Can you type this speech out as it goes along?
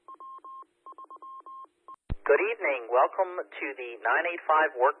Good evening. Welcome to the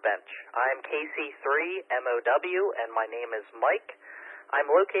 985 Workbench. I'm KC3MOW, and my name is Mike. I'm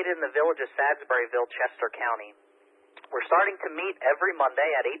located in the village of Salisburyville, Chester County. We're starting to meet every Monday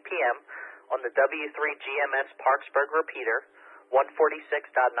at 8 p.m. on the W3 GMS Parksburg repeater,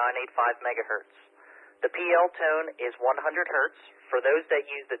 146.985 megahertz. The PL tone is 100 hertz. For those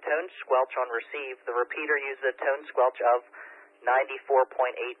that use the tone squelch on receive, the repeater uses a tone squelch of 94.8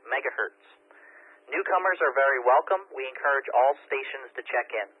 megahertz. Newcomers are very welcome. We encourage all stations to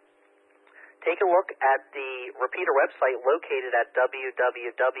check in. Take a look at the repeater website located at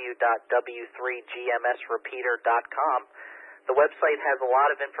www.w3gmsrepeater.com. The website has a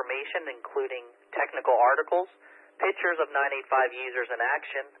lot of information, including technical articles, pictures of 985 users in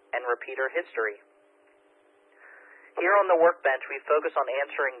action, and repeater history. Here on the Workbench, we focus on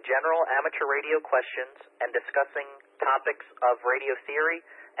answering general amateur radio questions and discussing topics of radio theory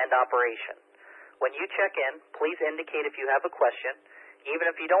and operation. When you check in, please indicate if you have a question. Even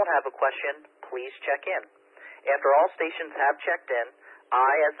if you don't have a question, please check in. After all stations have checked in,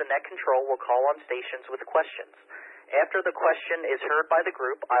 I, as the net control, will call on stations with questions. After the question is heard by the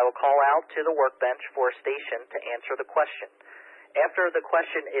group, I will call out to the Workbench for a station to answer the question. After the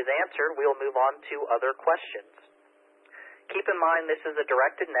question is answered, we will move on to other questions. Keep in mind this is a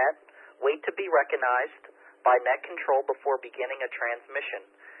directed net. Wait to be recognized by net control before beginning a transmission.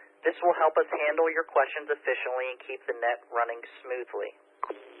 This will help us handle your questions efficiently and keep the net running smoothly.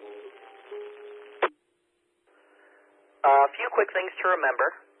 A few quick things to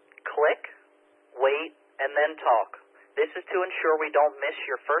remember. Click, wait, and then talk. This is to ensure we don't miss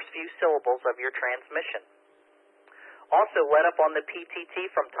your first few syllables of your transmission. Also, let up on the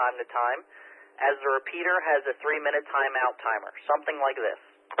PTT from time to time, as the repeater has a 3-minute timeout timer, something like this.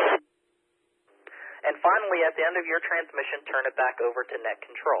 And finally, at the end of your transmission, turn it back over to net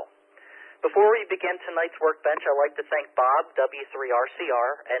control. Before we begin tonight's Workbench, I'd like to thank Bob, W3RCR,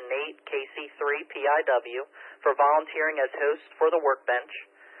 and Nate, KC3PIW, for volunteering as hosts for the Workbench.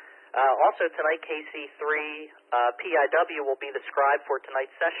 Also tonight, KC3PIW will be the scribe for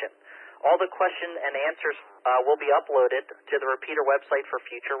tonight's session. All the question and answers will be uploaded to the repeater website for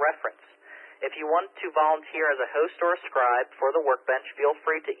future reference. If you want to volunteer as a host or a scribe for the Workbench, feel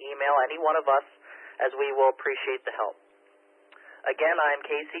free to email any one of us, as we will appreciate the help. Again, I am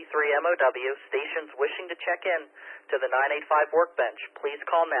KC3MOW. Stations wishing to check in to the 985 Workbench, please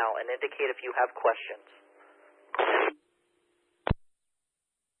call now and indicate if you have questions.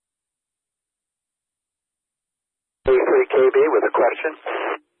 KB with a question.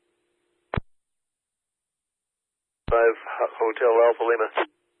 5 Hotel Alpha Lima.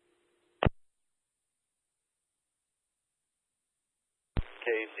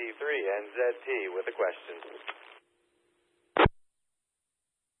 KC3NZT with a question.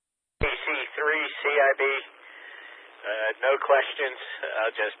 KC3CIB, no questions.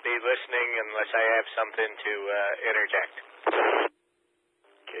 I'll just be listening unless I have something to interject.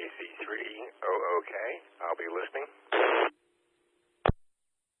 KC3OOK, I'll be listening.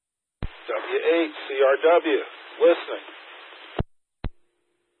 W8CRW, listening.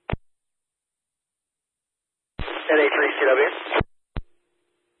 NA3CW.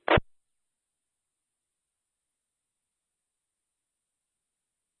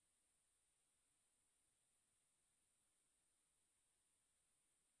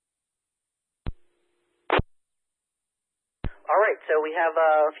 All right, so we have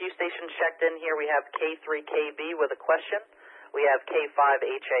a few stations checked in here. We have K3KB with a question. We have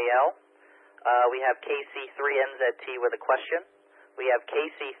K5HAL. We have KC3NZT with a question. We have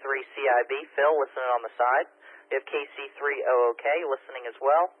KC3CIB, Phil, listening on the side. We have KC3OOK listening as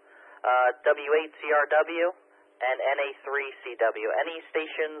well. W8CRW and NA3CW. Any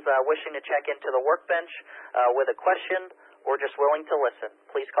stations wishing to check into the Workbench with a question or just willing to listen,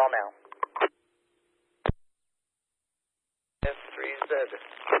 please call now. F3Z.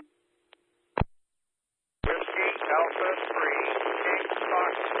 Whiskey Alpha 3, 8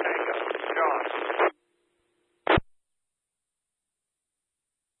 Fox Tango, John.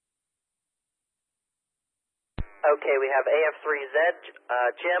 Okay, we have AF3Z,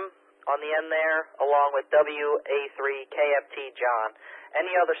 Jim, on the end there, along with WA3KFT, John.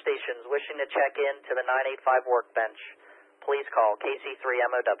 Any other stations wishing to check in to the 985 Workbench, please call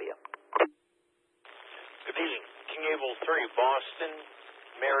KC3MOW. Good evening. King Able 3, Boston,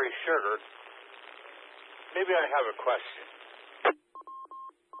 Mary Sugar. Maybe I have a question.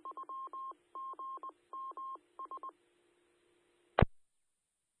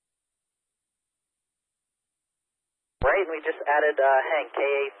 Right, and we just added Hank,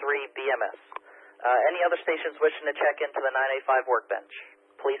 KA3BMS. Any other stations wishing to check into the 985 Workbench,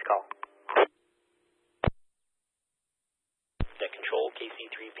 please call. Net Control,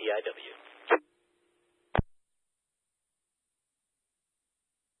 KC3PIW.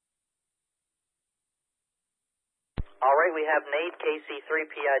 All right, we have Nate,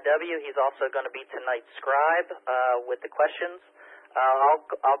 KC3PIW. He's also going to be tonight's scribe with the questions.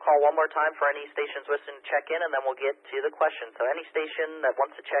 I'll call one more time for any stations listening to check in, and then we'll get to the questions. So any station that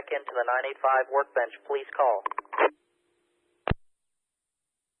wants to check into the 985 Workbench, please call.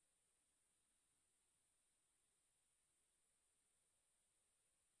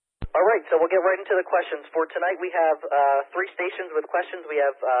 All right, so we'll get right into the questions. For tonight, we have three stations with questions. We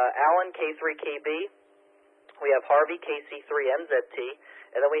have Alan, K3KB. We have Harvey, KC3MZT.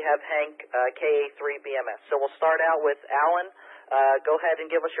 And then we have Hank, KA3BMS. So we'll start out with Alan. Go ahead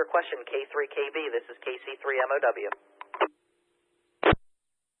and give us your question, K3KB. This is KC3MOW.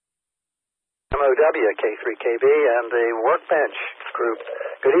 MOW, K3KB, and the Workbench group.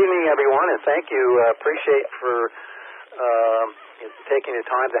 Good evening, everyone, and thank you. Appreciate for taking the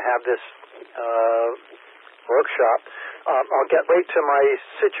time to have this workshop. I'll get right to my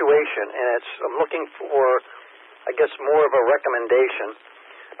situation, and I'm looking for, I guess, more of a recommendation.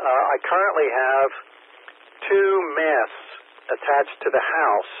 I currently have two masts attached to the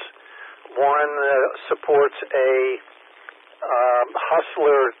house. One supports a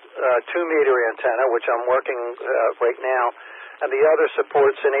Hustler 2-meter antenna, which I'm working right now, and the other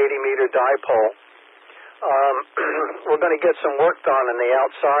supports an 80-meter dipole. We're going to get some work done on the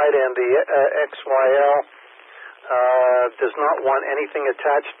outside, and the XYL does not want anything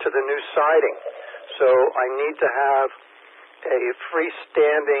attached to the new siding. So I need to have a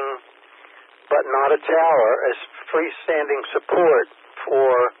freestanding, but not a tower, a freestanding support for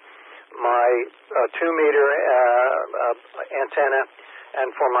my 2-meter antenna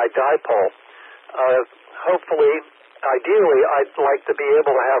and for my dipole. Hopefully, ideally, I'd like to be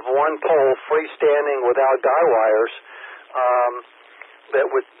able to have one pole freestanding without guy wires that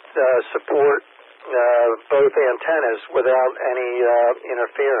would support both antennas without any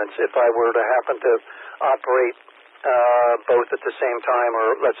interference if I were to happen to operate both at the same time,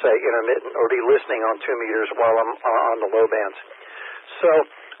 or let's say intermittent, or be listening on 2 meters while I'm on the low bands. So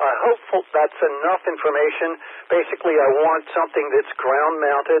I hope that's enough information. Basically, I want something that's ground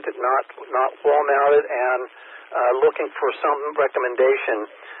mounted, not wall mounted, and looking for some recommendation.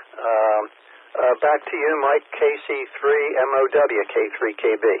 Back to you, Mike, KC3MOW,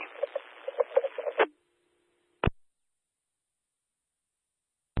 K3KB.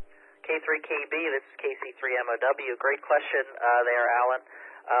 K3KB, this is KC3MOW. Great question there, Alan.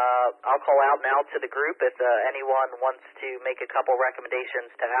 I'll call out now to the group. If anyone wants to make a couple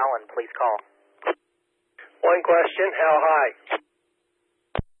recommendations to Alan, please call. One question, how high?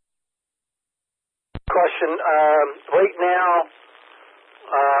 Question, right now,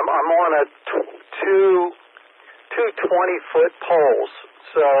 I'm on two 20-foot poles,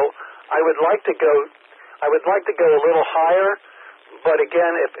 so I would like to go a little higher. But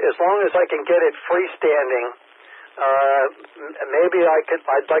again, as long as I can get it freestanding, maybe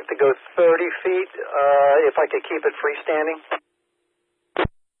I'd like to go 30 feet if I could keep it freestanding.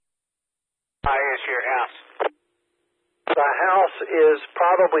 How high is your house? The house is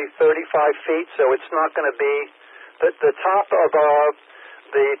probably 35 feet, so it's not going to be the top of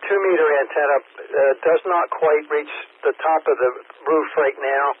the 2-meter antenna does not quite reach the top of the roof right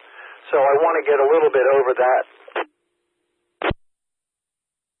now, so I want to get a little bit over that.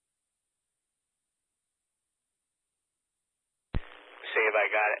 See if I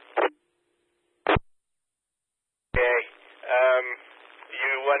got it. Okay.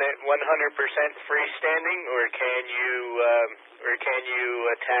 You want it 100% freestanding, or can you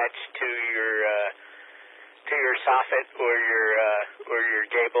attach to your soffit or your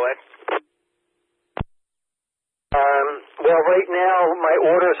gable end? Well, right now my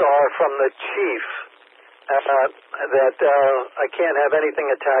orders are from the chief that I can't have anything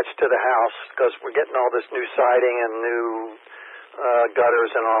attached to the house because we're getting all this new siding and new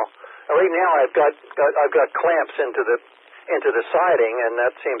gutters and all. Right now I've got clamps into the siding, and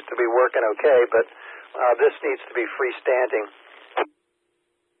that seems to be working okay, but this needs to be freestanding.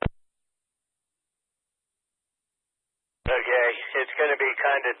 Okay, it's going to be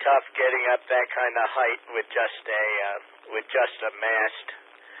kind of tough getting up that kind of height with just a mast,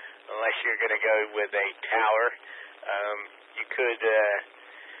 unless you're going to go with a tower. You could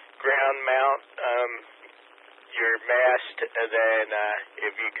ground mount your mast, and then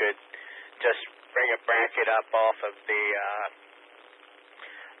if you could just bring a bracket up off of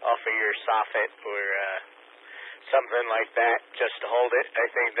your soffit or something like that, just to hold it. I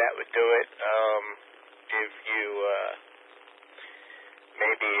think that would do it. If you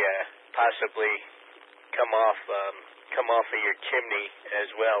maybe possibly come off come off of your chimney as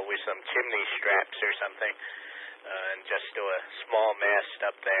well with some chimney straps or something, and just do a small mast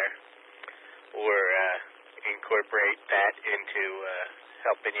up there, or incorporate that into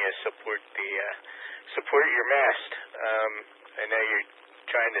helping you support your mast. I know you're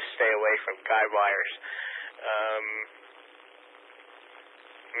trying to stay away from guy wires.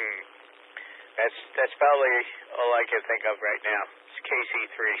 That's probably all I can think of right now. It's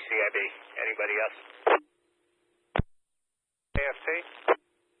KC3CIB. Anybody else? AFT?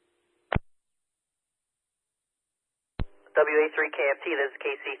 WA3KFT, this is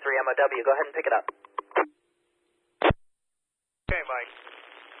KC3MOW. Go ahead and pick it up. Okay, Mike.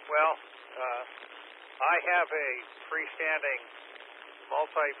 Well, I have a freestanding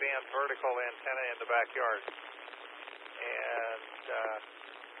multi-band vertical antenna in the backyard. And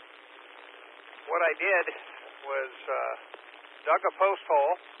what I did was dug a post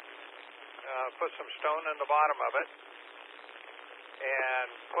hole, put some stone in the bottom of it, and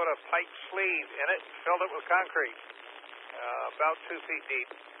put a pipe sleeve in it and filled it with concrete, about 2 feet deep.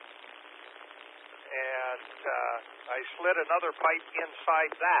 And I slid another pipe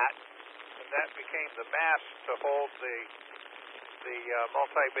inside that, and that became the mast to hold the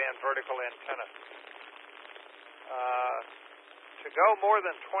multi-band vertical antenna. To go more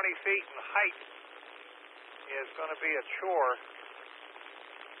than 20 feet in height is going to be a chore,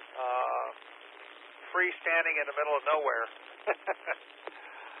 freestanding in the middle of nowhere.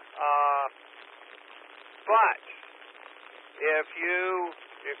 But if you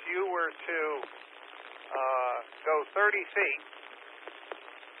were to go 30 feet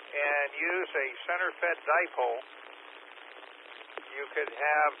and use a center-fed dipole, you could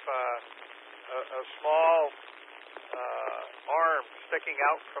have a small arm sticking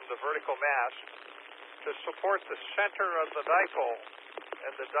out from the vertical mast to support the center of the dipole,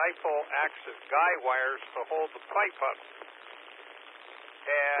 and the dipole acts as guy wires to hold the pipe up.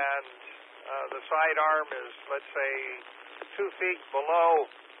 And the side arm is, let's say, 2 feet below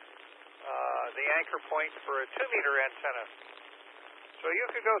the anchor point for a 2-meter antenna. So you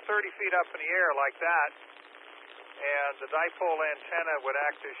could go 30 feet up in the air like that, and the dipole antenna would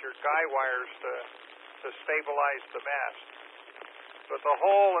act as your guy wires to stabilize the mast. But the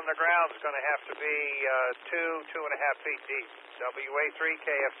hole in the ground is going to have to be 2.5 feet deep.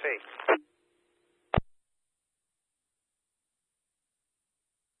 WA3KFT.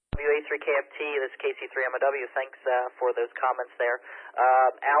 WA3KFT, this is KC3MOW. Thanks for those comments there.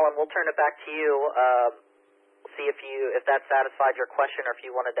 Alan, we'll turn it back to you. See if that satisfied your question, or if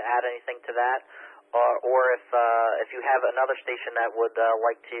you wanted to add anything to that, or if you have another station that would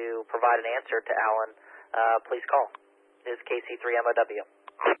like to provide an answer to Alan, please call. This is KC3MOW.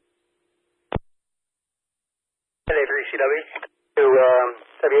 WA3CW. To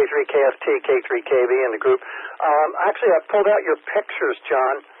WA3KFT, K3KB, and the group. Actually, I pulled out your pictures,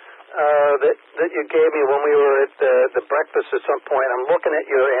 John, that you gave me when we were at the breakfast at some point. I'm looking at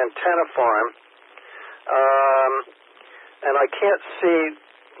your antenna farm, and I can't see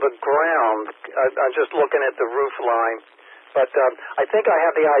the ground. I'm just looking at the roof line, but I think I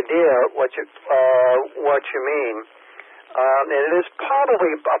have the idea what you mean. And it is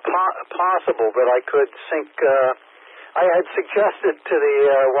probably possible that I could sink. I had suggested to the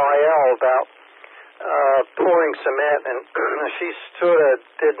YL about pouring cement, and she sort of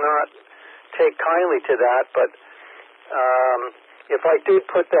did not take kindly to that. But if I did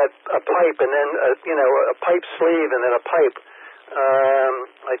put a pipe and then a pipe sleeve and then a pipe,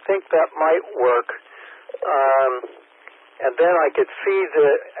 I think that might work. And then I could feed the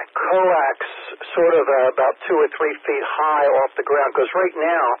coax sort of about 2 or 3 feet high off the ground, because right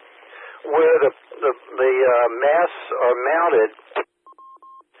now, where the masts are mounted,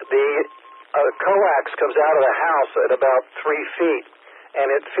 the coax comes out of the house at about 3 feet,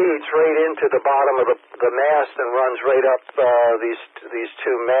 and it feeds right into the bottom of the mast and runs right up these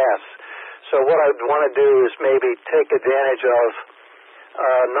two masts. So what I'd want to do is maybe take advantage of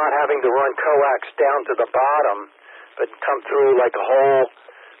not having to run coax down to the bottom, but come through like a hole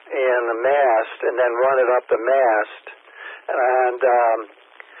in the mast and then run it up the mast. And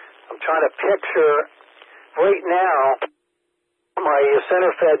I'm trying to picture, right now, my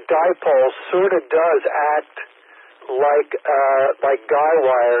center-fed dipole sort of does act like guy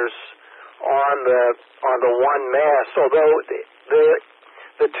wires on the one mast, although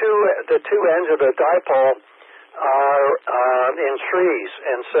the two ends of the dipole are in trees,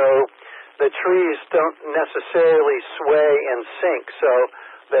 and so the trees don't necessarily sway and sink, so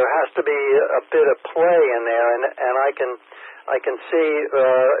there has to be a bit of play in there, and I can see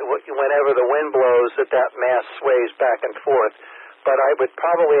whenever the wind blows that mast sways back and forth. but I would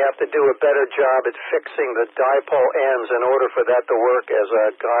probably have to do a better job at fixing the dipole ends in order for that to work as a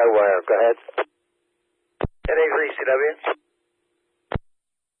guy wire. Go ahead. NA3CW.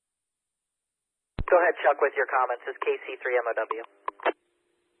 Go ahead, Chuck, with your comments. It's KC3MOW.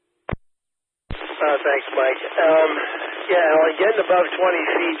 Thanks, Mike. Getting above 20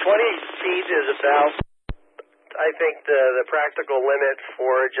 feet. 20 feet is about, I think, the practical limit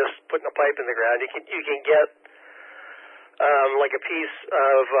for just putting a pipe in the ground. You can get like a piece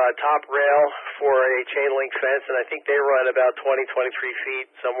of top rail for a chain link fence, and I think they run about 20, 23 feet,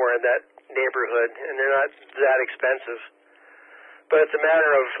 somewhere in that neighborhood, and they're not that expensive. But it's a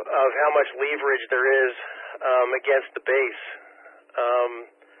matter of how much leverage there is against the base.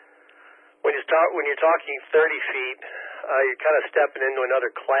 When you're talking 30 feet, you're kind of stepping into another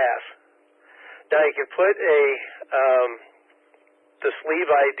class. Now you can put the sleeve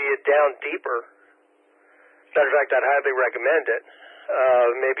idea down deeper. Matter of fact, I'd highly recommend it.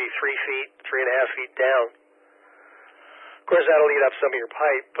 Maybe 3 feet, 3.5 feet down. Of course, that'll eat up some of your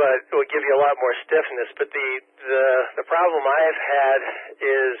pipe, but it will give you a lot more stiffness. But the problem I've had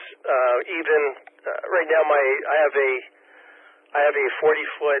is even right now I have a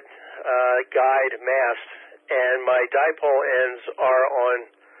 40-foot guide mast, and my dipole ends are on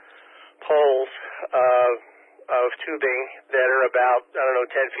poles of tubing that are about 10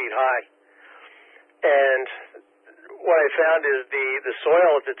 feet high. And what I found is the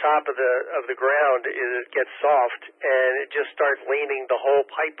soil at the top of the ground gets soft, and it just starts leaning the whole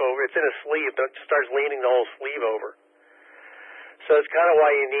pipe over. It's in a sleeve, but it starts leaning the whole sleeve over. So it's kind of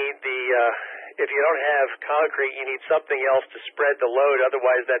why you need if you don't have concrete, you need something else to spread the load.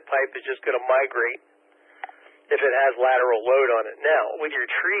 Otherwise, that pipe is just going to migrate if it has lateral load on it. Now, with your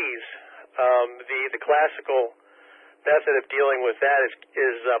trees, the classical method of dealing with that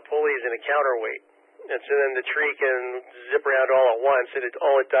is pulleys and a counterweight. And so then the tree can zip around all at once, and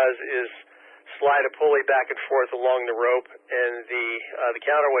all it does is slide a pulley back and forth along the rope, and the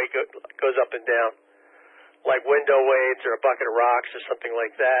counterweight goes up and down, like window weights or a bucket of rocks or something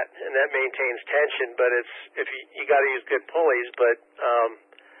like that, and that maintains tension. But if you got to use good pulleys, but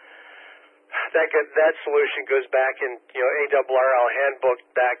that solution goes back in ARRL handbook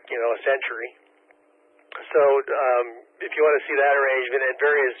back a century. So if you want to see that arrangement and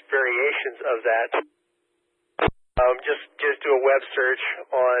various variations of that, just do a web search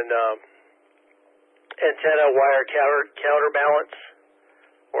on antenna wire counterbalance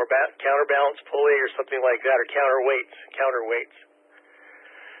or counterbalance pulley or something like that, or counterweights.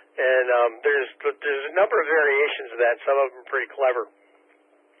 And there's a number of variations of that. Some of them are pretty clever.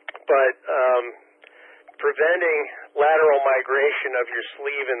 But preventing lateral migration of your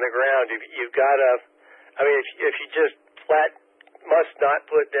sleeve in the ground, you've got to. If you just must not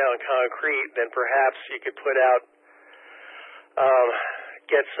put down concrete, then perhaps you could put out,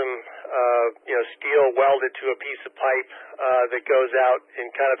 get some, steel welded to a piece of pipe that goes out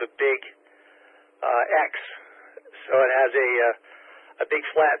in kind of a big X. So it has a big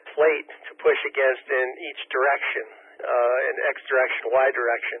flat plate to push against in each direction, in X direction, Y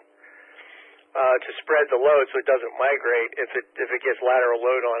direction, to spread the load so it doesn't migrate if it gets lateral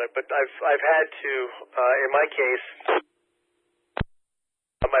load on it. But I've had to, in my case,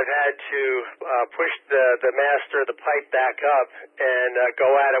 I've had to push the mast or the pipe back up and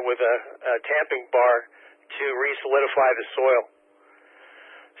go at it with a tamping bar to re-solidify the soil.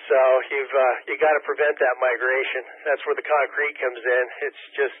 So you got to prevent that migration. That's where the concrete comes in. It's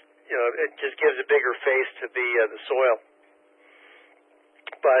just it just gives a bigger face to the soil.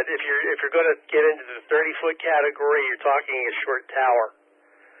 But if you're going to get into the 30-foot category, you're talking a short tower,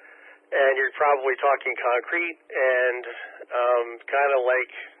 and you're probably talking concrete, and kind of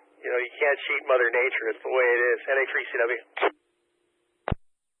like you can't cheat Mother Nature. It's the way it is. NA3CW.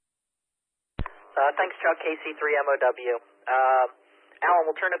 Thanks, Chuck. KC3MOW. Alan,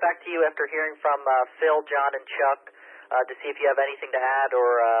 we'll turn it back to you after hearing from Phil, John, and Chuck to see if you have anything to add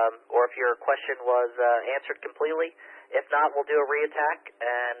or if your question was answered completely. If not, we'll do a reattack,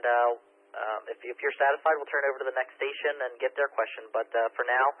 and if you're satisfied, we'll turn it over to the next station and get their question. But for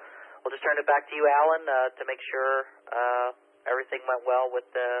now, we'll just turn it back to you, Alan, to make sure everything went well with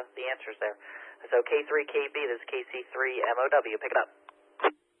the answers there. So K3KB, this is KC3MOW. Pick it up.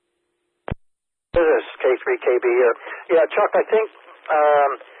 This is K3KB here. Yeah, Chuck, I think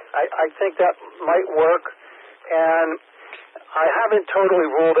I think that might work, and I haven't totally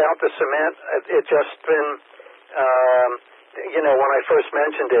ruled out the cement. It's just been, when I first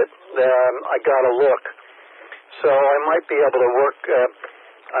mentioned it, I got a look. So I might be able to work.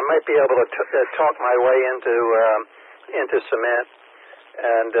 I might be able to talk my way into cement,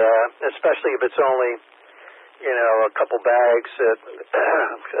 and especially if it's only a couple bags,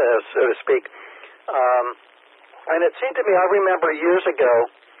 so to speak. And it seemed to me, I remember years ago,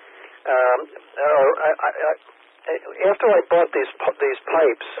 after I bought these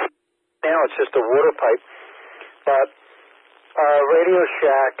pipes, now it's just a water pipe, but Radio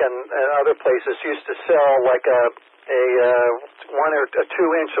Shack and other places used to sell like a 1 or 2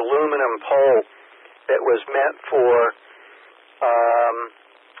 inch aluminum pole that was meant for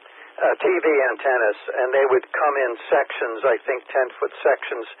TV antennas, and they would come in sections, I think 10-foot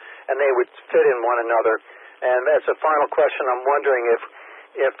sections, and they would fit in one another. And as a final question, I'm wondering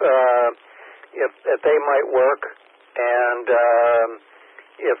if they might work, and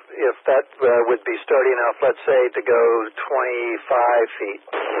if that would be sturdy enough, let's say, to go 25 feet.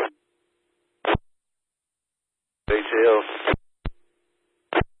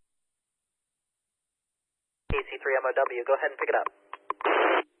 KC3MOW, go ahead and pick it up.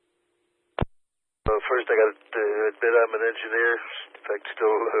 First, I got to admit I'm an engineer, in fact,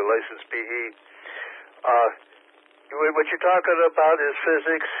 still a licensed PE. What you're talking about is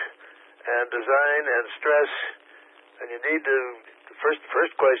physics and design and stress, and you need to. The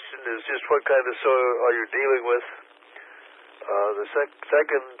first question is just what kind of soil are you dealing with. The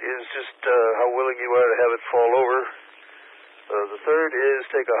second is just how willing you are to have it fall over. The third is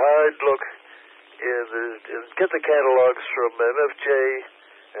take a hard look and get the catalogs from MFJ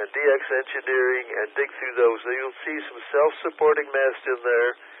and DX Engineering and dig through those. So you'll see some self-supporting masts in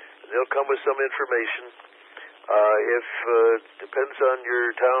there. They'll come with some information. If depends on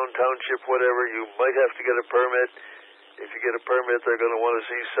your township, whatever, you might have to get a permit. If you get a permit, they're going to want to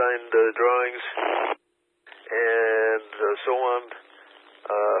see signed drawings and so on.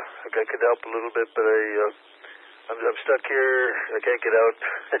 I could help a little bit, but I'm stuck here. I can't get out.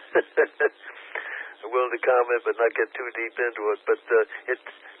 I'm willing to comment, but not get too deep into it. But the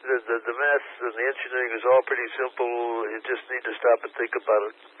math and the engineering is all pretty simple. You just need to stop and think about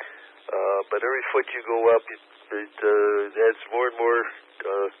it. But every foot you go up, it adds more and more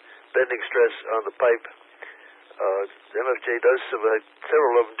bending stress on the pipe. MFJ does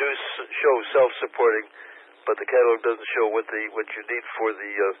several of them do show self-supporting, but the catalog doesn't show what you need for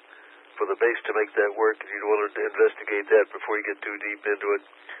the base to make that work. You'd want to investigate that before you get too deep into it.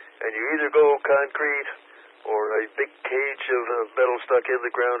 And you either go concrete or a big cage of metal stuck in the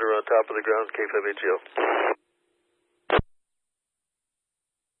ground or on top of the ground, K5HL.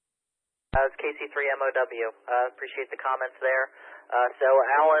 It's KC3MOW. Appreciate the comments there. So,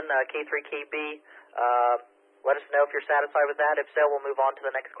 Alan, K3KB, let us know if you're satisfied with that. If so, we'll move on to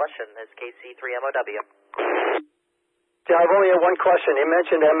the next question. It's KC3MOW. Yeah, I've only one question. You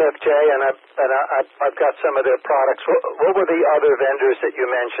mentioned MFJ, and I've got some of their products. What were the other vendors that you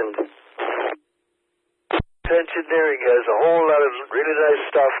mentioned? Engineering has a whole lot of really nice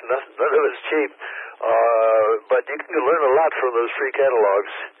stuff. None of it's cheap, but you can learn a lot from those free catalogs.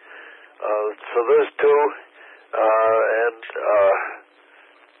 So those two, and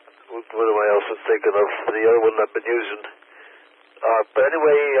what am I also thinking of? The other one I've been using. But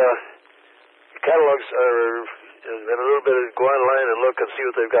anyway, catalogs are. And a little bit of go online and look and see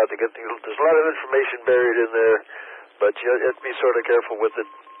what they've got to get. There's a lot of information buried in there, but you have to be sort of careful with it.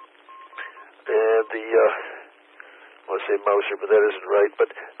 And the I want to say Mouser, but that isn't right. But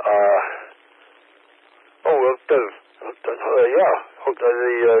the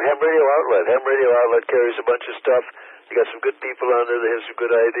ham radio outlet. Ham radio outlet carries a bunch of stuff. You got some good people on there that have some good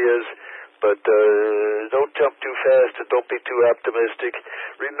ideas. But don't jump too fast and don't be too optimistic.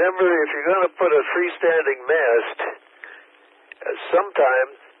 Remember, if you're going to put a freestanding mast,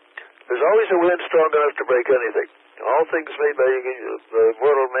 sometime there's always a wind strong enough to break anything. All things made by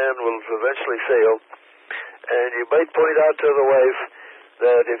mortal man will eventually fail. And you might point out to the wife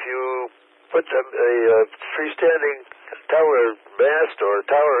that if you put a freestanding tower mast or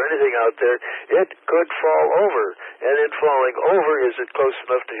tower or anything out there, it could fall over. And in falling over, is it close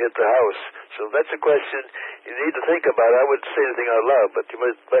enough to hit the house? So that's a question you need to think about. I wouldn't say anything out loud, but you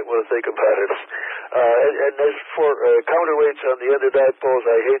might want to think about it. And as for counterweights on the end of dipoles,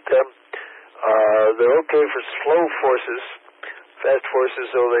 I hate them. They're okay for slow forces. Fast forces,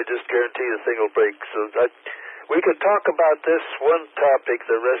 though, they just guarantee the thing will break. So we could talk about this one topic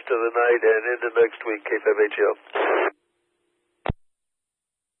the rest of the night and into next week, K5HL.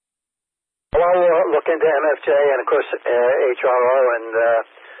 Well, I'll look into MFJ and, of course, HRO and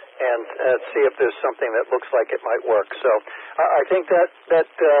see if there's something that looks like it might work. So I think that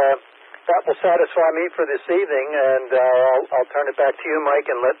will satisfy me for this evening, and I'll turn it back to you, Mike,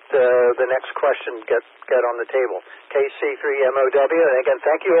 and let the next question get on the table. KC3MOW, and again,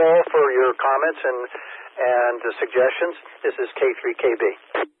 thank you all for your comments and suggestions. This is K3KB.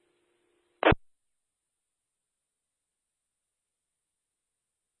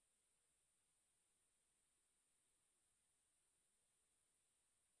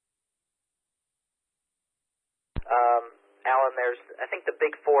 Alan, there's, I think, the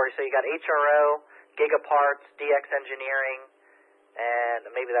big four. So you got HRO, Gigaparts, DX Engineering, and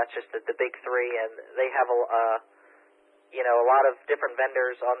maybe that's just the big three, and they have a lot of different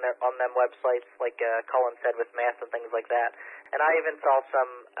vendors on them websites, like Cullen said, with masks and things like that. And I even saw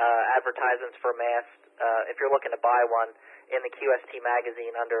some advertisements for masks, if you're looking to buy one, in the QST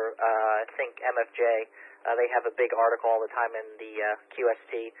magazine under, I think, MFJ. They have a big article all the time in the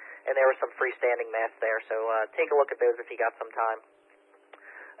QST, and there were some freestanding masks there. So take a look at those if you got some time.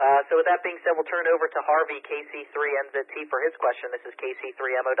 So with that being said, we'll turn it over to Harvey, KC3NZT, for his question. This is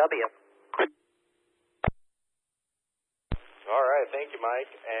KC3MOW. All right, thank you, Mike.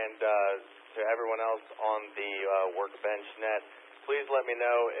 And to everyone else on the Workbench net, please let me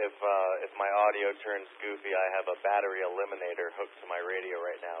know if my audio turns goofy. I have a battery eliminator hooked to my radio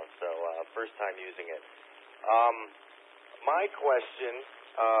right now, so first time using it. My question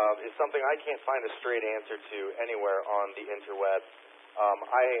is something I can't find a straight answer to anywhere on the interweb.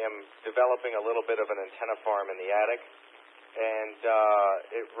 I am developing a little bit of an antenna farm in the attic, and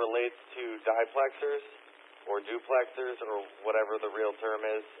it relates to diplexers or duplexers or whatever the real term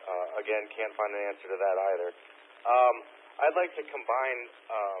is. Again, can't find an answer to that either. I'd like to combine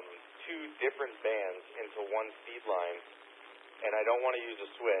two different bands into one feed line, and I don't want to use a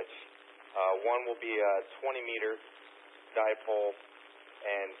switch. One will be a 20-meter dipole,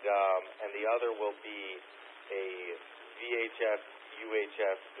 and the other will be a VHF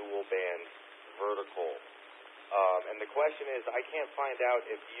UHF dual band vertical. And the question is, I can't find out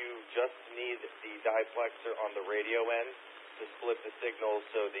if you just need the diplexer on the radio end to split the signal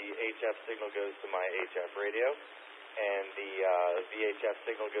so the HF signal goes to my HF radio and the VHF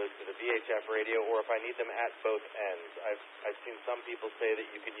signal goes to the VHF radio, or if I need them at both ends. I've seen some people say that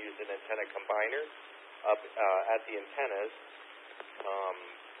you can use an antenna combiner up at the antennas,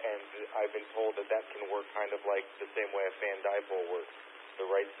 and I've been told that that can work kind of like the same way a fan dipole works.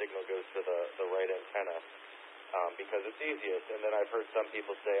 The right signal goes to the right antenna because it's easiest. And then I've heard some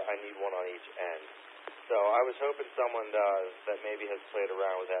people say I need one on each end. So I was hoping someone that maybe has played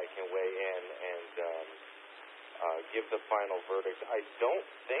around with that can weigh in and give the final verdict. I don't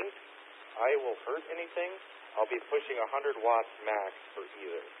think I will hurt anything. I'll be pushing 100 watts max for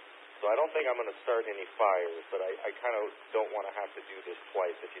either. So I don't think I'm going to start any fires, but I kind of don't want to have to do this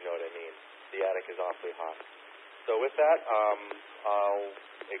twice, if you know what I mean. The attic is awfully hot. So with that, I'm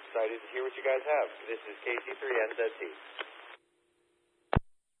excited to hear what you guys have. This is KC3NZT.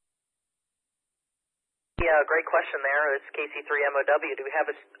 Yeah, great question there. It's KC3MOW. Do we have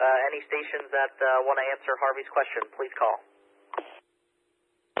any stations that want to answer Harvey's question? Please call.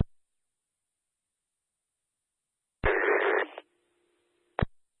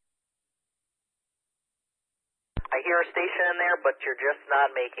 I hear a station in there, but you're just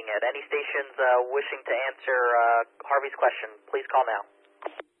not making it. Any stations wishing to answer Harvey's question, please call now.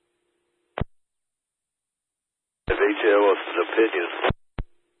 HL's opinion.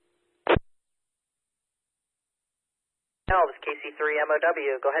 No, it's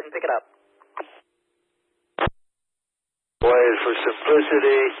KC3MOW. Go ahead and pick it up. Why, for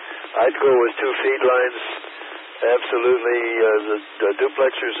simplicity, I'd go with two feed lines. Absolutely, the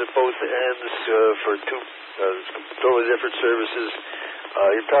duplexers at both ends for two totally different services.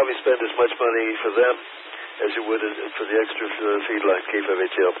 You'd probably spend as much money for them as you would for the extra feed line,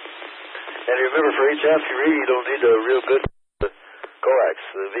 K5HL. And remember, for HF, you really don't need a real good coax.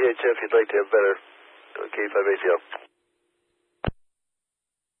 The VHF, you'd like to have better K5HL.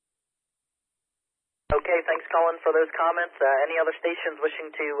 Okay, thanks, Colin, for those comments. Any other stations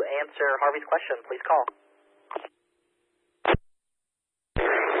wishing to answer Harvey's question, please call.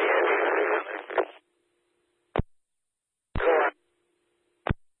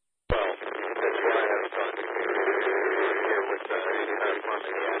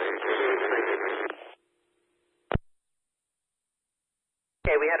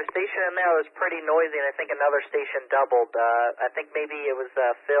 Okay, we had a station in there that was pretty noisy, and I think another station doubled. I think maybe it was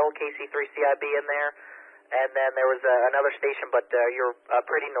Phil, KC3CIB in there, and then there was another station, but you're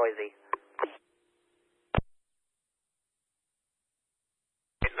pretty noisy.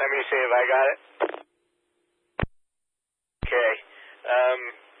 Let me see if I got it. Okay.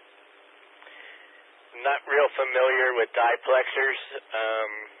 Not real familiar with diplexers.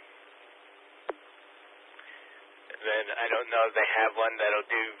 Then I don't know if they have one that'll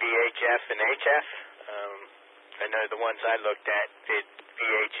do VHF and HF. I know the ones I looked at did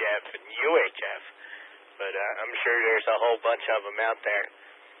VHF and UHF, but I'm sure there's a whole bunch of them out there.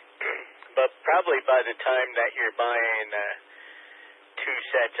 But probably by the time that you're buying two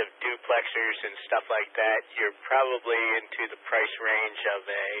sets of duplexers and stuff like that, you're probably into the price range of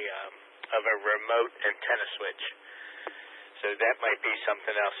a remote antenna switch. So that might be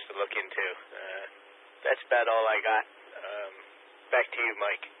something else to look into. That's about all I got. Back to you,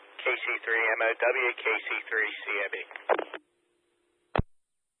 Mike. KC3MOW, KC3CIB.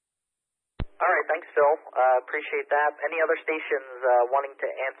 All right, thanks, Phil. Appreciate that. Any other stations wanting to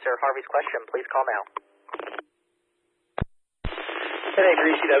answer Harvey's question, please call now. Hey,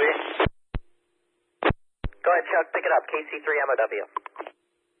 3CW. Go ahead, Chuck. Pick it up. KC3MOW.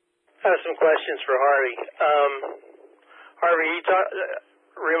 I have some questions for Harvey. Harvey,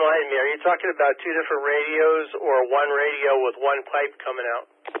 remind me, are you talking about two different radios or one radio with one pipe coming out?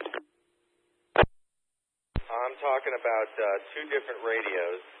 I'm talking about two different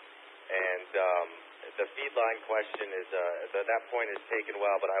radios, and the feed line question is that point is taken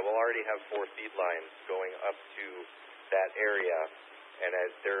well, but I will already have 4 feed lines going up to that area, and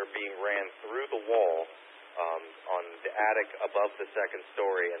as they're being ran through the wall on the attic above the second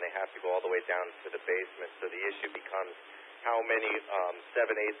story, and they have to go all the way down to the basement, so the issue becomes how many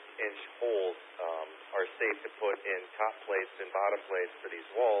 7/8-inch holes are safe to put in top plates and bottom plates for these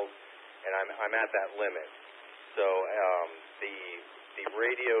walls, and I'm at that limit. So the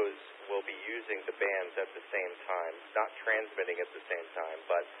radios will be using the bands at the same time, not transmitting at the same time,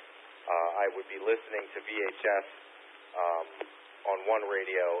 but I would be listening to VHF on one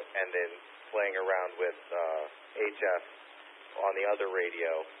radio and then playing around with HF on the other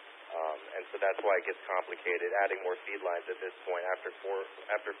radio. And so that's why it gets complicated. Adding more feed lines at this point, after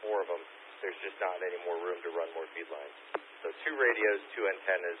four of them, there's just not any more room to run more feed lines. So 2 radios, 2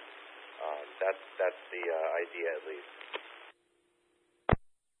 antennas. That's the idea, at least.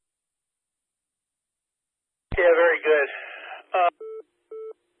 Yeah, very good.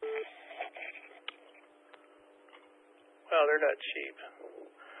 Well, they're not cheap.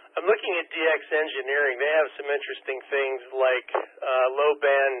 I'm looking at DX Engineering. They have some interesting things like low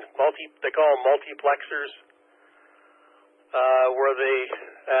band they call them multiplexers, where they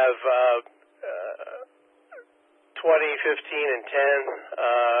have 20, 15, and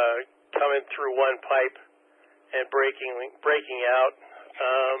 10 coming through one pipe and breaking out.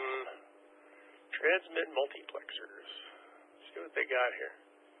 Transmit multiplexers. Let's see what they got here.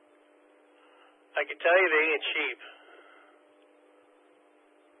 I can tell you they ain't cheap.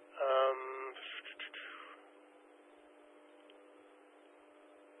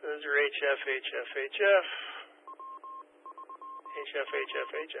 Those are HF.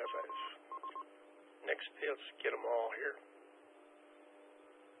 Next, let's get them all here.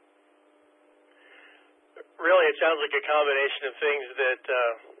 Really, it sounds like a combination of things that,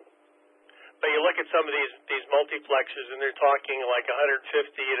 but you look at some of these multiplexers and they're talking like $150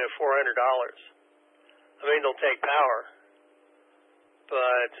 to $400. I mean, they'll take power,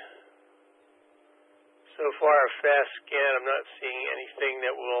 but so far, a fast scan, I'm not seeing anything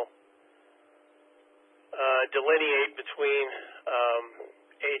that will delineate between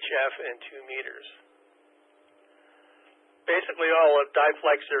HF and 2 meters. Basically, all a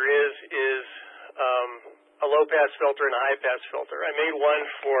diplexer is a low-pass filter and a high-pass filter. I made one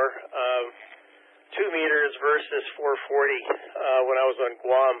for 2 meters versus 440 when I was on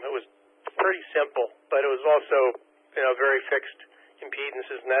Guam. It was pretty simple, but it was also very fixed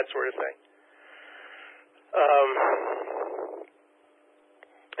impedances and that sort of thing.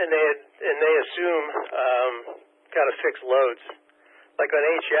 And they assume kind of fixed loads. Like on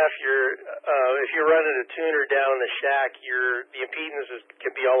HF, if you're running a tuner down in the shack, the impedances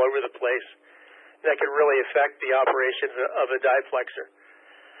can be all over the place. That could really affect the operation of a diplexer.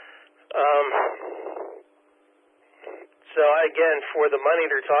 So again, for the money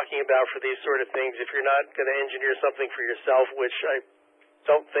they're talking about for these sort of things, if you're not going to engineer something for yourself, which I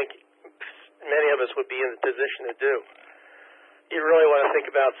don't think many of us would be in the position to do, you really want to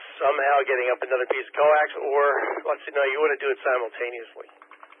think about somehow getting up another piece of coax, or you want to do it simultaneously.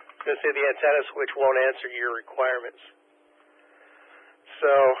 I'm going to say the antenna switch won't answer your requirements.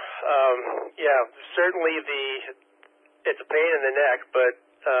 So, certainly it's a pain in the neck, but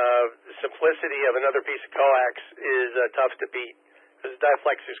the simplicity of another piece of coax is tough to beat, because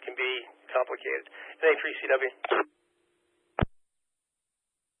diplexers can be complicated. NA3CW.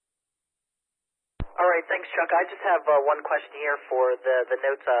 All right, thanks, Chuck. I just have one question here for the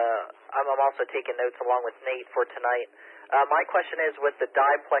notes. I'm also taking notes along with Nate for tonight. My question is, with the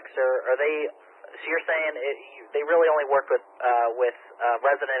diplexer, so you're saying they really only work with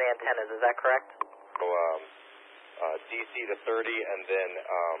resonant antennas, is that correct? So, DC to 30 and then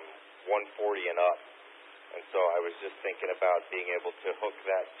 140 and up. And so I was just thinking about being able to hook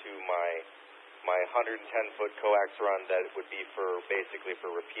that to my 110-foot coax run that would be basically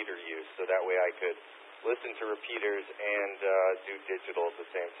for repeater use. So that way I could listen to repeaters and do digital at the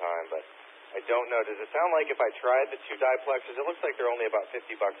same time. But I don't know. Does it sound like if I tried the two diplexers, it looks like they're only about $50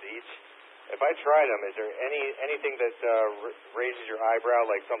 each. If I tried them, is there anything that raises your eyebrow,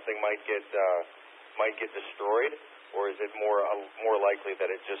 like something might get destroyed, or is it more likely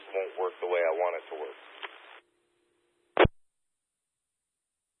that it just won't work the way I want it to work?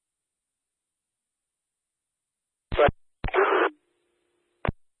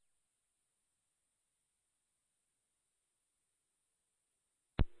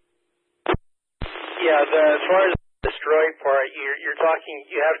 Yeah, as far as the destroyed part, you're talking,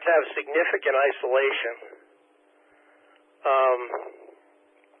 you have to have significant isolation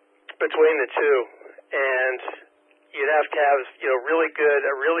between the two, and you'd have to have a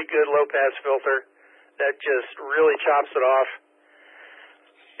really good low pass filter that just really chops it off,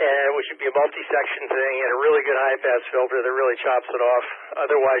 and which would be a multi-section thing, and a really good high pass filter that really chops it off.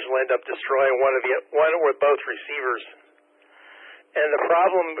 Otherwise, you'll end up destroying one or both receivers. And the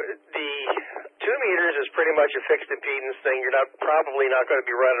problem, the 2 meters is pretty much a fixed impedance thing. You're probably not going to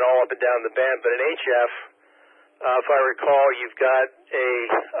be running all up and down the band, but an HF, if I recall, you've got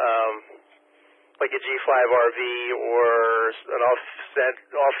like a G5RV or an off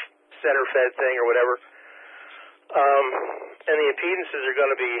center fed thing or whatever. And the impedances are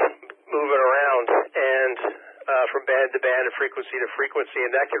going to be moving around and from band to band and frequency to frequency,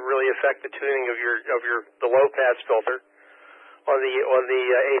 and that could really affect the tuning of the low pass filter on the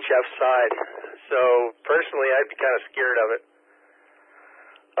HF side. So personally, I'd be kind of scared of it.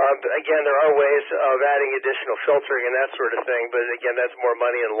 Again, there are ways of adding additional filtering and that sort of thing, but again, that's more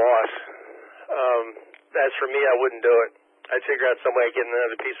money and loss. As for me, I wouldn't do it. I'd figure out some way of getting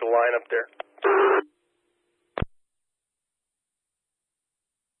another piece of line up there.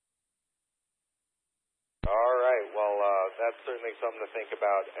 All right. Well, that's certainly something to think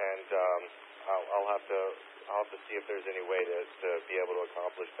about, and I'll have to see if there's any way to be able to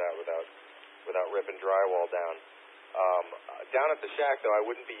accomplish that without ripping drywall down. Down at the shack, though, I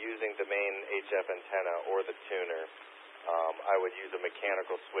wouldn't be using the main HF antenna or the tuner. I would use a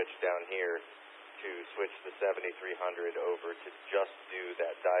mechanical switch down here to switch the 7300 over to just do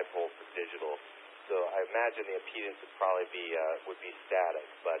that dipole for digital. So I imagine the impedance would be static,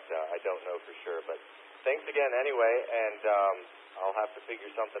 but I don't know for sure. But thanks again anyway, and I'll have to figure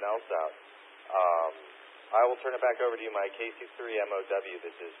something else out. I will turn it back over to you, Mike. KC3 MOW.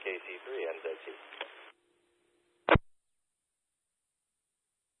 This is KC3 NZT.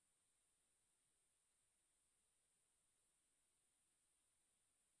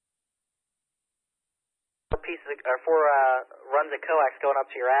 For runs of coax going up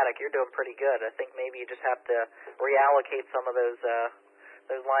to your attic, you're doing pretty good. I think maybe you just have to reallocate some of those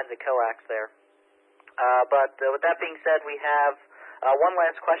lines of coax there. But with that being said, we have one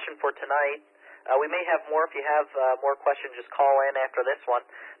last question for tonight. We may have more. If you have more questions, just call in after this one.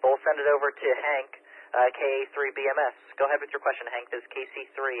 But we'll send it over to Hank, KA3BMS. Go ahead with your question, Hank. This is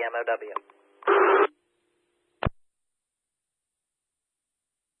KC3MOW.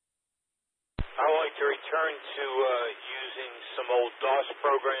 I would like to return to using some old DOS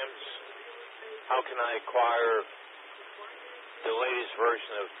programs. How can I acquire the latest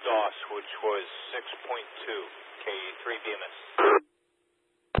version of DOS, which was 6.2, KA3BMS?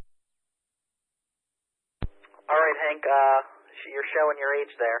 All right, Hank, you're showing your age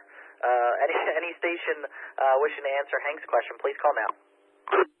there. Any station wishing to answer Hank's question, please call now.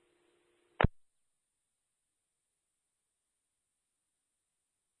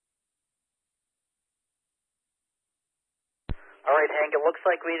 All right, Hank, it looks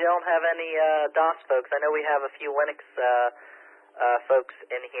like we don't have any DOS folks. I know we have a few Linux folks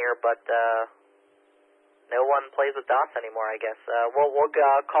in here, but no one plays with DOS anymore, I guess. We'll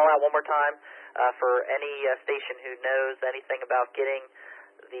call out one more time for any station who knows anything about getting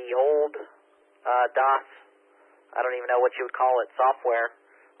the old DOS, I don't even know what you would call it, software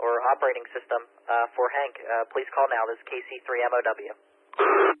or operating system for Hank. Please call now. This is KC3MOW.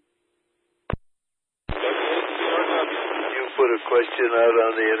 Put a question out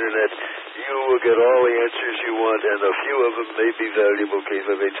on the internet, you will get all the answers you want, and a few of them may be valuable, Keith,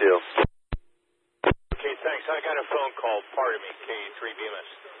 let me tell. Okay, thanks. I got a phone call. Pardon me, KA3BMS.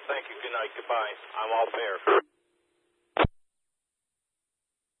 Thank you. Good night. Goodbye. I'm off air.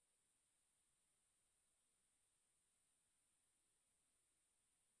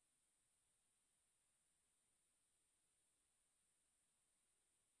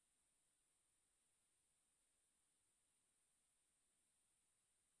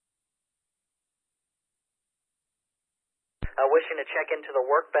 Wishing to check into the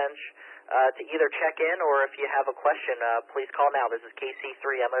Workbench to either check in or if you have a question, please call now. This is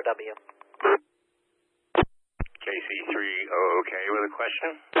KC3MOW. KC3, okay with a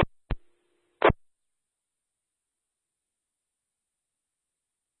question?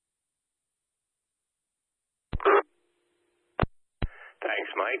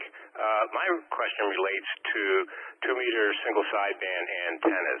 Thanks, Mike. My question relates to 2-meter single sideband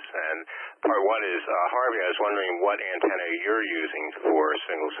antennas. And part one is, Harvey, I was wondering what antenna you're using for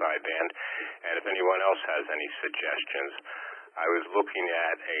single sideband, and if anyone else has any suggestions. I was looking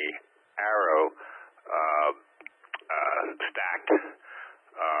at a Arrow stacked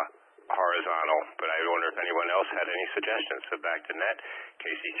horizontal, but I wonder if anyone else had any suggestions. So back to net,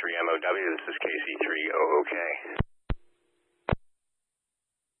 KC3MOW, this is KC3OOK.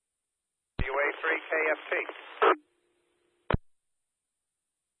 WA3KFT.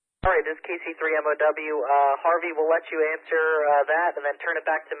 All right, this is KC3MOW. Harvey will let you answer that and then turn it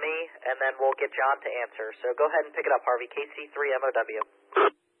back to me, and then we'll get John to answer. So go ahead and pick it up, Harvey. KC3MOW.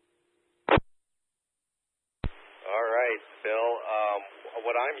 All right, Bill.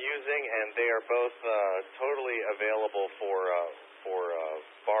 What I'm using, and they are both totally available for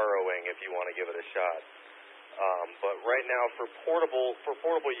borrowing if you want to give it a shot. But right now, for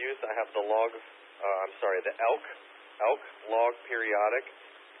portable use, I have the Elk log periodic.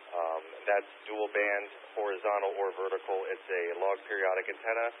 That's dual band, horizontal or vertical. It's a log periodic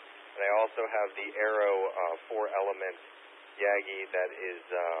antenna, and I also have the Arrow 4-element Yagi that is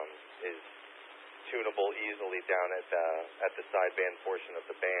tunable easily down at the sideband portion of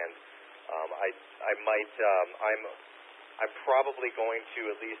the band. I'm probably going to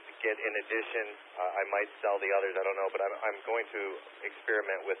at least get in addition. I might sell the others. I don't know, but I'm going to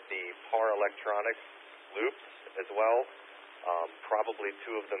experiment with the PAR electronics loops as well. Probably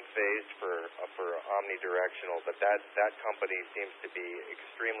 2 of them phased for omnidirectional, but that company seems to be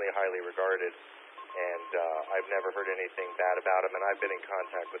extremely highly regarded, and I've never heard anything bad about him. And I've been in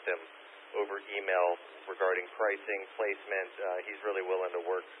contact with him over email regarding pricing, placement. He's really willing to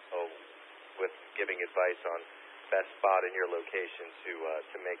work with giving advice on best spot in your location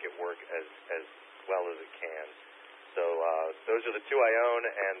to make it work as well as it can. So those are the 2 I own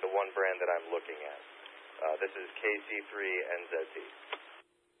and the one brand that I'm looking at. This is KC3NZT.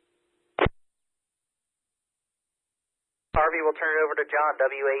 Harvey, we'll turn it over to John,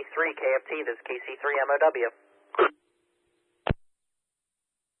 WA3KFT. This is KC3MOW.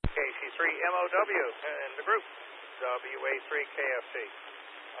 KC3MOW in the group, WA3KFT.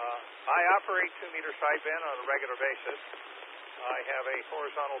 I operate 2-meter sideband on a regular basis. I have a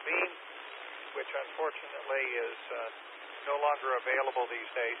horizontal beam, which unfortunately is no longer available these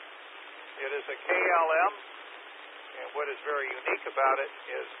days. It is a KLM, and what is very unique about it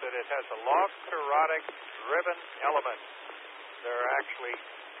is that it has a log periodic driven element. There are actually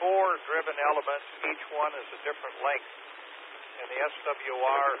 4 driven elements. Each one is a different length, and the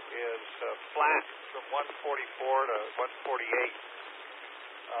SWR is flat from 144 to 148.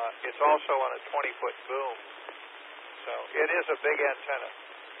 It's also on a 20-foot boom, so it is a big antenna.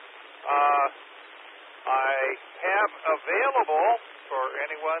 I have available for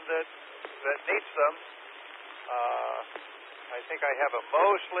anyone that needs them. I think I have a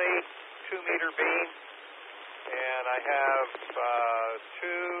Mosley 2-meter beam, and I have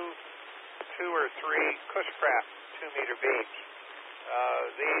 2 or 3 Cushcraft 2-meter beams.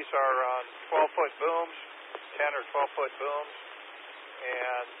 These are on 12-foot booms, 10 or 12-foot booms,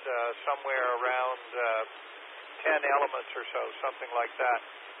 and somewhere around 10 elements or so, something like that.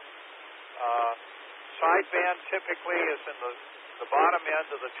 Sideband typically is in the bottom end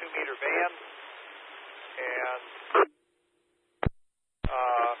of the 2-meter band, and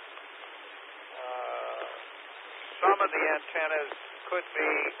some of the antennas could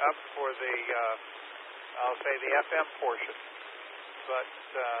be up for the, I'll say, the FM portion, but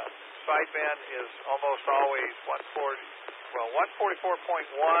sideband is almost always 144.1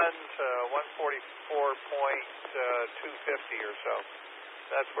 to 144.250 or so.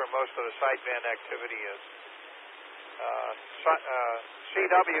 That's where most of the sideband activity is.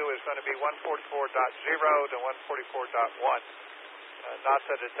 CW is going to be 144.0 to 144.1. Not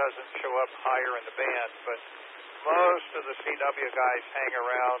that it doesn't show up higher in the band, but most of the CW guys hang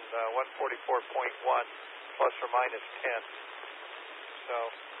around 144.1 plus or minus 10. So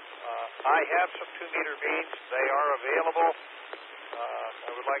I have some 2-meter beams. They are available. I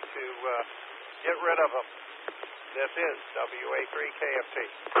would like to get rid of them. This is WA3KFT.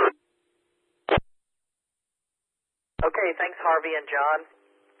 Okay, thanks, Harvey and John.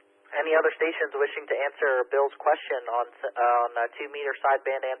 Any other stations wishing to answer Bill's question on 2-meter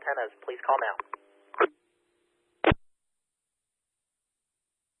sideband antennas, please call now.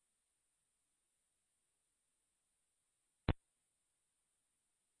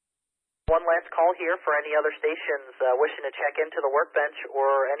 One last call here for any other stations wishing to check into the Workbench,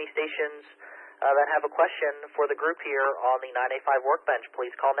 or any stations that have a question for the group here on the 985 Workbench.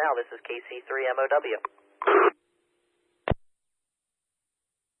 Please call now. This is KC3MOW.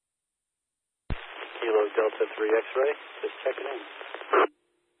 Delta 3 X-ray. Just checking in.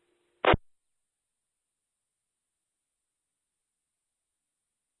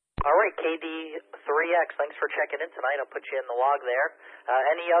 All right, KD3X, thanks for checking in tonight. I'll put you in the log there.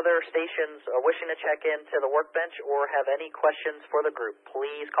 Any other stations wishing to check into the workbench or have any questions for the group,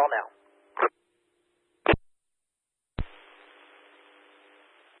 please call now.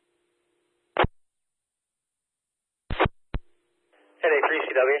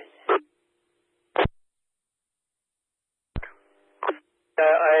 NA3CW.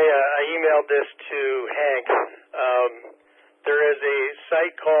 I emailed this to Hank. There is a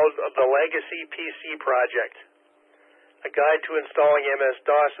site called the Legacy PC Project, a guide to installing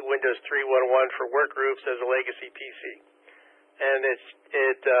MS-DOS and Windows 3.1.1 for work groups as a legacy PC. And it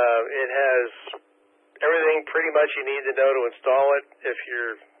has everything pretty much you need to know to install it if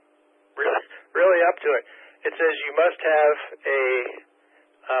you're really up to it. It says you must have a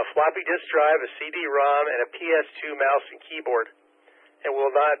floppy disk drive, a CD-ROM, and a PS2 mouse and keyboard. It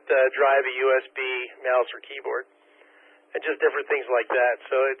will not drive a USB mouse or keyboard, and just different things like that.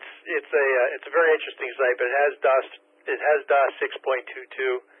 So it's a very interesting site, but it has DOS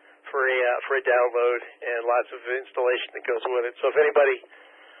 6.22 for a download and lots of installation that goes with it. So if anybody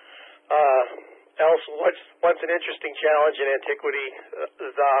else wants an interesting challenge in antiquity,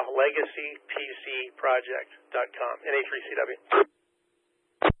 the LegacyPCProject.com, NA3CW.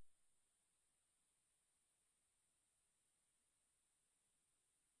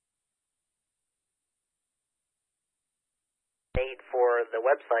 For the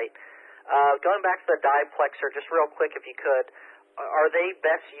website. Going back to the diplexer, just real quick if you could, are they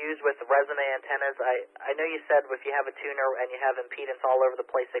best used with resonant antennas? I know you said if you have a tuner and you have impedance all over the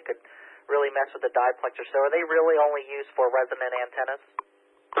place, it could really mess with the diplexer. So are they really only used for resonant antennas?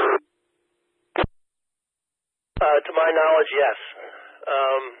 To my knowledge, yes.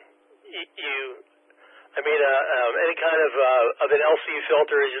 Any kind of an LC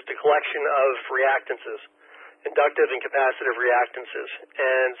filter is just a collection of reactances, inductive and capacitive reactances.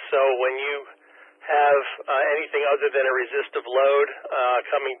 And so when you have anything other than a resistive load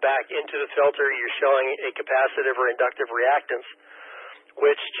coming back into the filter, you're showing a capacitive or inductive reactance,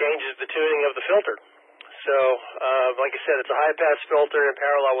 which changes the tuning of the filter. So, like I said, it's a high-pass filter in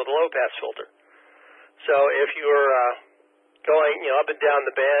parallel with a low-pass filter. So if you're going up and down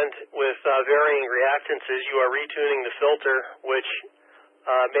the band with varying reactances, you are retuning the filter, which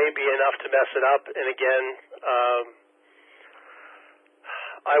may be enough to mess it up. And again,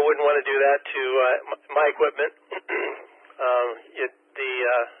 I wouldn't want to do that to my equipment.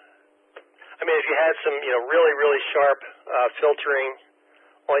 If you had some really sharp filtering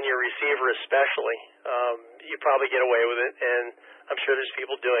on your receiver especially, you probably get away with it, and I'm sure there's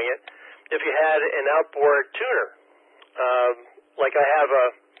people doing it. If you had an outboard tuner, like I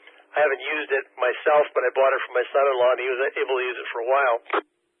haven't used it myself, but I bought it from my son-in-law, and he was able to use it for a while.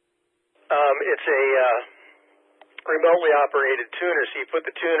 It's a remotely operated tuner, so you put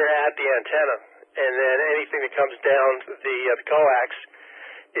the tuner at the antenna, and then anything that comes down the coax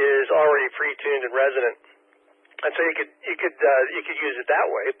is already pre-tuned and resonant. And so you could use it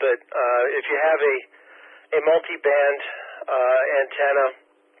that way. But if you have a multi-band antenna,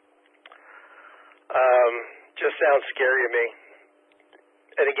 just sounds scary to me.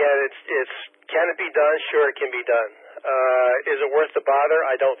 And again, it's can it be done? Sure, it can be done. Is it worth the bother?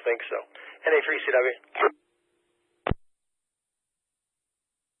 I don't think so. NA3CW.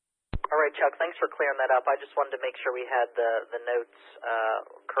 All right, Chuck, thanks for clearing that up. I just wanted to make sure we had the notes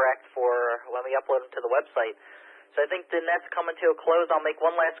correct for when we upload them to the website. So I think the net's coming to a close. I'll make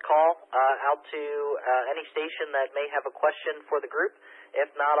one last call out to any station that may have a question for the group. If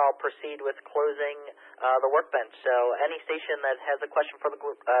not, I'll proceed with closing the workbench. So any station that has a question for the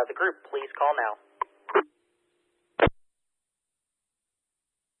group, please call now.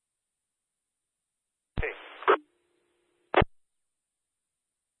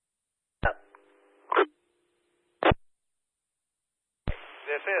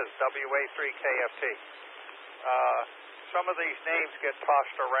 This is WA3KFT. Some of these names get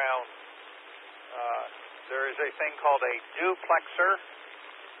tossed around. There is a thing called a duplexer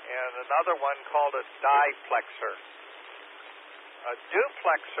and another one called a diplexer. A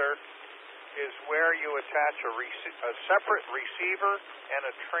duplexer is where you attach a separate receiver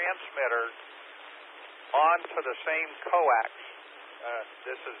and a transmitter onto the same coax.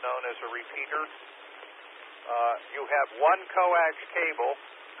 This is known as a repeater. You have one coax cable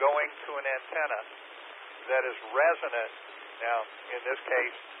going to an antenna that is resonant. Now, in this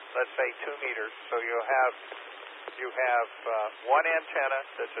case, let's say 2 meters. So you have one antenna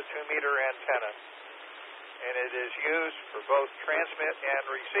that's a 2-meter antenna, and it is used for both transmit and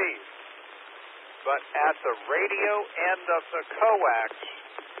receive. but at the radio end of the coax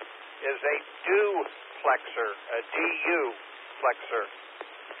is a duplexer, a DU-plexer.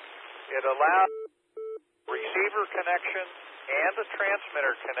 It allows receiver connection and a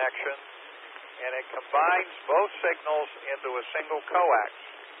transmitter connection, and it combines both signals into a single coax.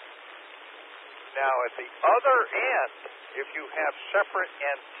 Now, at the other end, if you have separate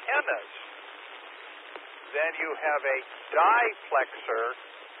antennas, then you have a diplexer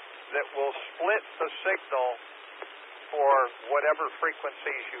that will split the signal for whatever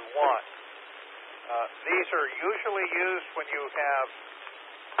frequencies you want. These are usually used when you have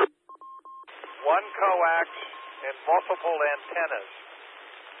one coax and multiple antennas.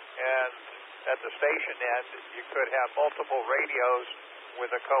 And at the station end, you could have multiple radios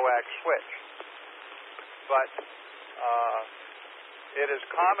with a coax switch. But it is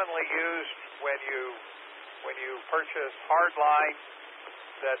commonly used when you purchase hardline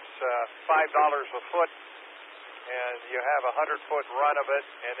that's $5 a foot, and you have a 100-foot run of it,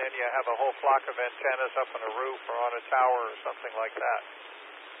 and then you have a whole flock of antennas up on a roof or on a tower or something like that.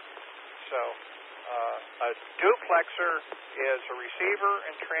 So a duplexer is a receiver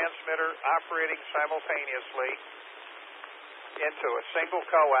and transmitter operating simultaneously into a single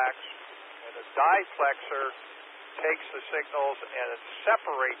coax, and a diplexer takes the signals and it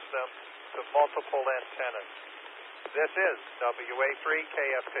separates them to multiple antennas. This is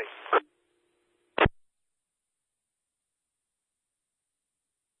WA3KFT.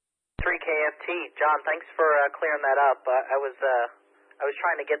 3KFT, John, thanks for clearing that up. I was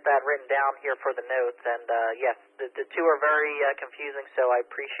trying to get that written down here for the notes, and yes, the two are very confusing, so I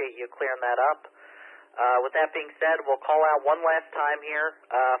appreciate you clearing that up. With that being said, we'll call out one last time here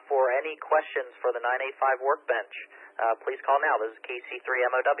for any questions for the 985 Workbench. Please call now. This is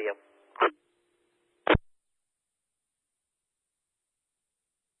KC3MOW.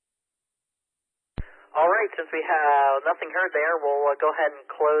 All right, since we have nothing heard there, we'll go ahead and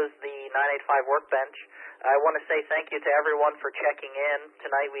close the 985 Workbench. I want to say thank you to everyone for checking in.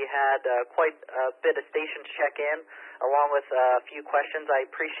 Tonight we had quite a bit of stations check in, along with a few questions. I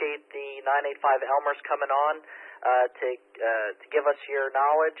appreciate the 985 Elmers coming on to give us your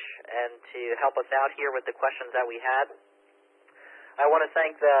knowledge and to help us out here with the questions that we had. I want to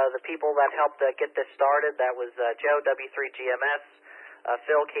thank the people that helped get this started. That was Joe, W3GMS,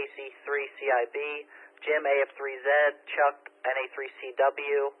 Phil, KC3CIB, Jim, AF3Z, Chuck,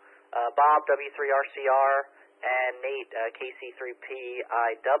 NA3CW, Bob, W3RCR, and Nate,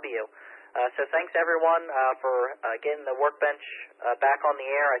 KC3PIW. So thanks, everyone, for getting the Workbench back on the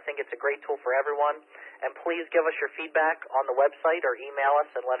air. I think it's a great tool for everyone. And please give us your feedback on the website or email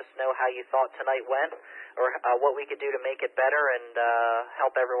us and let us know how you thought tonight went or what we could do to make it better and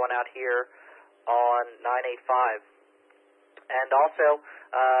help everyone out here on 985. And also,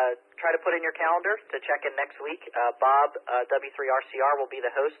 try to put in your calendar to check in next week. Bob, W3RCR, will be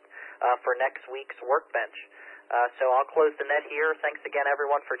the host for next week's Workbench. So I'll close the net here. Thanks again,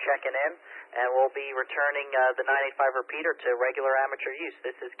 everyone, for checking in. And we'll be returning the 985 repeater to regular amateur use.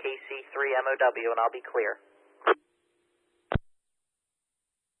 This is KC3MOW, and I'll be clear.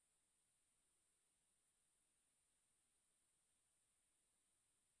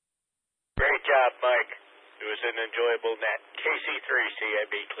 Great job, Mike. It was an enjoyable net.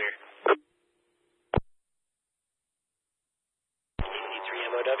 KC3CIB clear.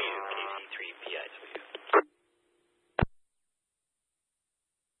 KC3MOW, KC3PIW.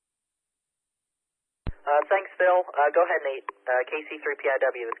 Thanks, Phil. Go ahead, Nate.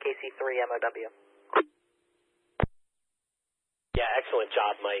 KC3PIW is KC3MOW. Yeah, excellent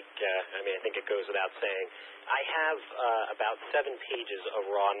job, Mike. I think it goes without saying. I have about 7 pages of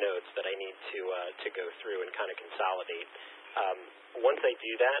raw notes that I need to go through and kind of consolidate. Once I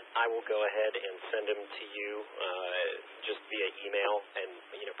do that, I will go ahead and send them to you just via email, and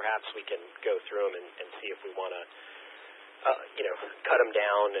perhaps we can go through them and see if we want to cut them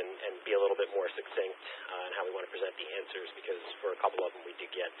down and be a little bit more succinct in how we want to present the answers, because for a couple of them we did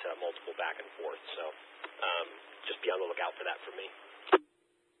get multiple back and forth. So just be on the lookout for that from me.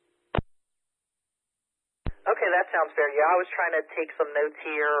 Okay, that sounds fair. Yeah, I was trying to take some notes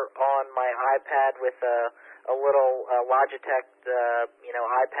here on my iPad with a little Logitech,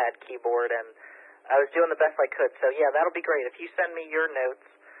 iPad keyboard, and I was doing the best I could. So yeah, that'll be great. If you send me your notes,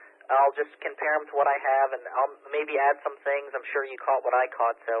 I'll just compare them to what I have, and I'll maybe add some things. I'm sure you caught what I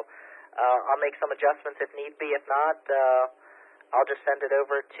caught, so I'll make some adjustments if need be. If not, I'll just send it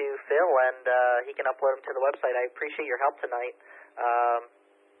over to Phil, and he can upload them to the website. I appreciate your help tonight.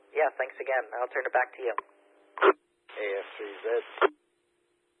 Yeah, thanks again. I'll turn it back to you. AF3Z.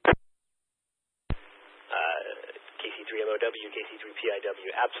 KC3MOW, KC3PIW,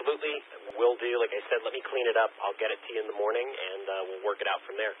 absolutely, will do. Like I said, let me clean it up. I'll get it to you in the morning, and we'll work it out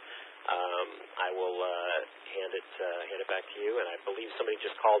from there. I will hand it back to you, and I believe somebody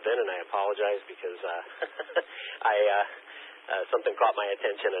just called in, and I apologize because something caught my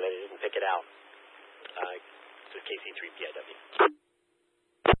attention, and I didn't pick it out. So KC3PIW.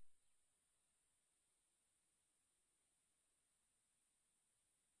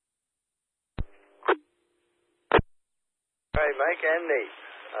 All right, Mike and Nate.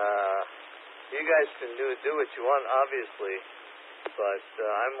 You guys can do what you want, obviously, but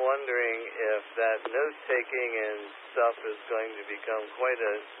I'm wondering if that note-taking and stuff is going to become quite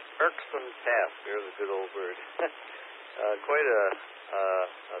an irksome task. There's a good old word. Quite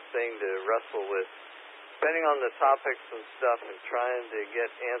a thing to wrestle with, depending on the topics and stuff, and trying to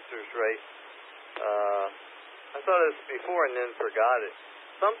get answers right. I thought of this before and then forgot it.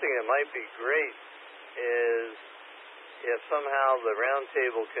 Something that might be great is if somehow the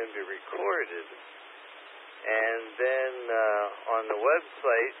roundtable can be recorded, and then on the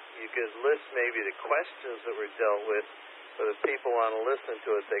website you could list maybe the questions that were dealt with, so if people want to listen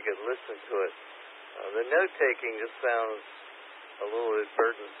to it, they could listen to it. The note-taking just sounds a little bit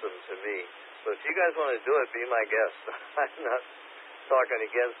burdensome to me. So if you guys want to do it, be my guest. I'm not talking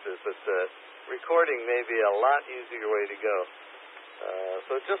against it, but recording may be a lot easier way to go.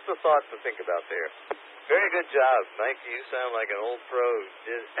 So just a thought to think about there. Very good job, Mike. You sound like an old pro. You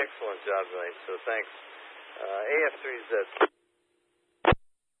did an excellent job tonight, so thanks. AF3Z.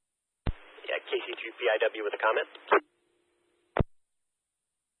 Yeah, KC3PIW with a comment.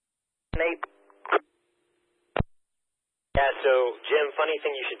 Nate. Yeah, so Jim, funny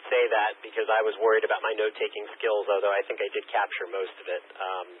thing you should say that because I was worried about my note-taking skills, although I think I did capture most of it.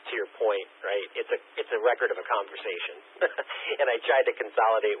 To your point, right? It's a record of a conversation, and I tried to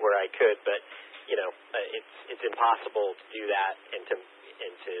consolidate where I could, but you know, it's impossible to do that and to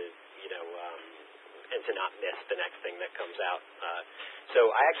not miss the next thing that comes out. So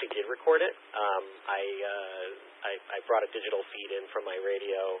I actually did record it. I brought a digital feed in from my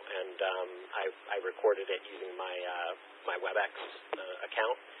radio, and I recorded it using my WebEx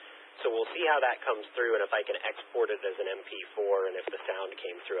account. So we'll see how that comes through, and if I can export it as an MP4, and if the sound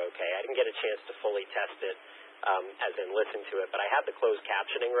came through okay. I didn't get a chance to fully test it, as in listen to it, but I had the closed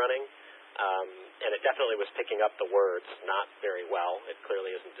captioning running, and it definitely was picking up the words not very well. It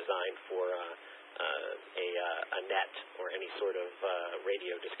clearly isn't designed for a net or any sort of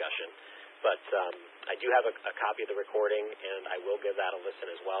radio discussion. But I do have a copy of the recording, and I will give that a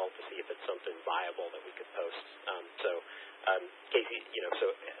listen as well to see if it's something viable that we could post. Casey, so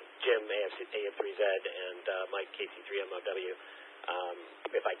Jim, AF3Z, and Mike, KC3MOW,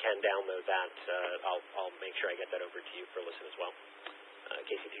 if I can download that, I'll make sure I get that over to you for a listen as well.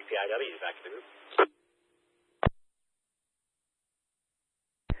 KC3PIW, back to the group.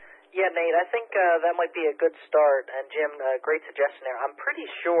 Yeah, Nate, I think that might be a good start. And Jim, great suggestion there. I'm pretty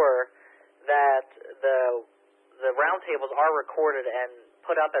sure that the roundtables are recorded and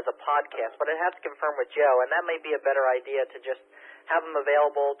put up as a podcast, but I'd have to confirm with Joe, and that may be a better idea to just have them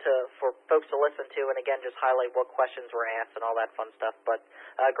available for folks to listen to, and again, just highlight what questions were asked and all that fun stuff. But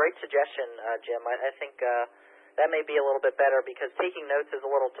great suggestion, Jim. I think that may be a little bit better because taking notes is a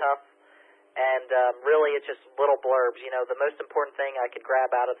little tough, and really it's just little blurbs. The most important thing I could grab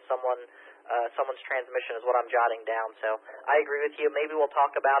out of someone's transmission is what I'm jotting down. So I agree with you. Maybe we'll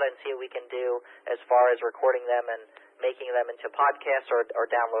talk about it and see what we can do as far as recording them and making them into podcasts or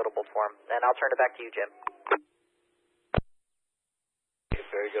downloadable form. And I'll turn it back to you, Jim.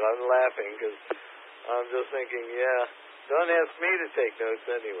 Very good. I'm laughing because I'm just thinking, don't ask me to take notes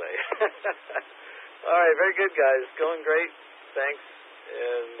anyway. All right, very good, guys. Going great. Thanks.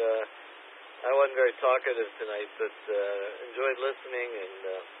 And I wasn't very talkative tonight, but enjoyed listening, and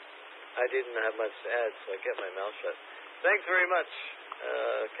I didn't have much to add, so I kept my mouth shut. Thanks very much.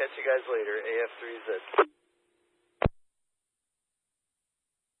 Catch you guys later. AF3Z.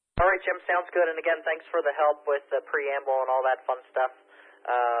 All right, Jim, sounds good. And again, thanks for the help with the preamble and all that fun stuff.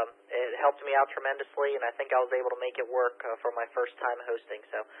 It helped me out tremendously, and I think I was able to make it work for my first time hosting.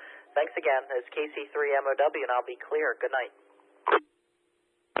 So thanks again. It's KC3MOW, and I'll be clear. Good night.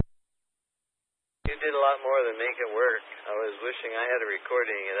 You did a lot more than make it work. I was wishing I had a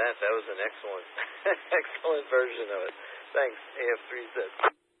recording of that. That was an excellent, excellent version of it. Thanks, AF3Z.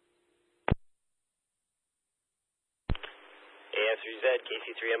 AF3Z,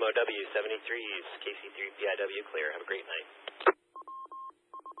 KC3MOW, 73s, KC3PIW, clear. Have a great night.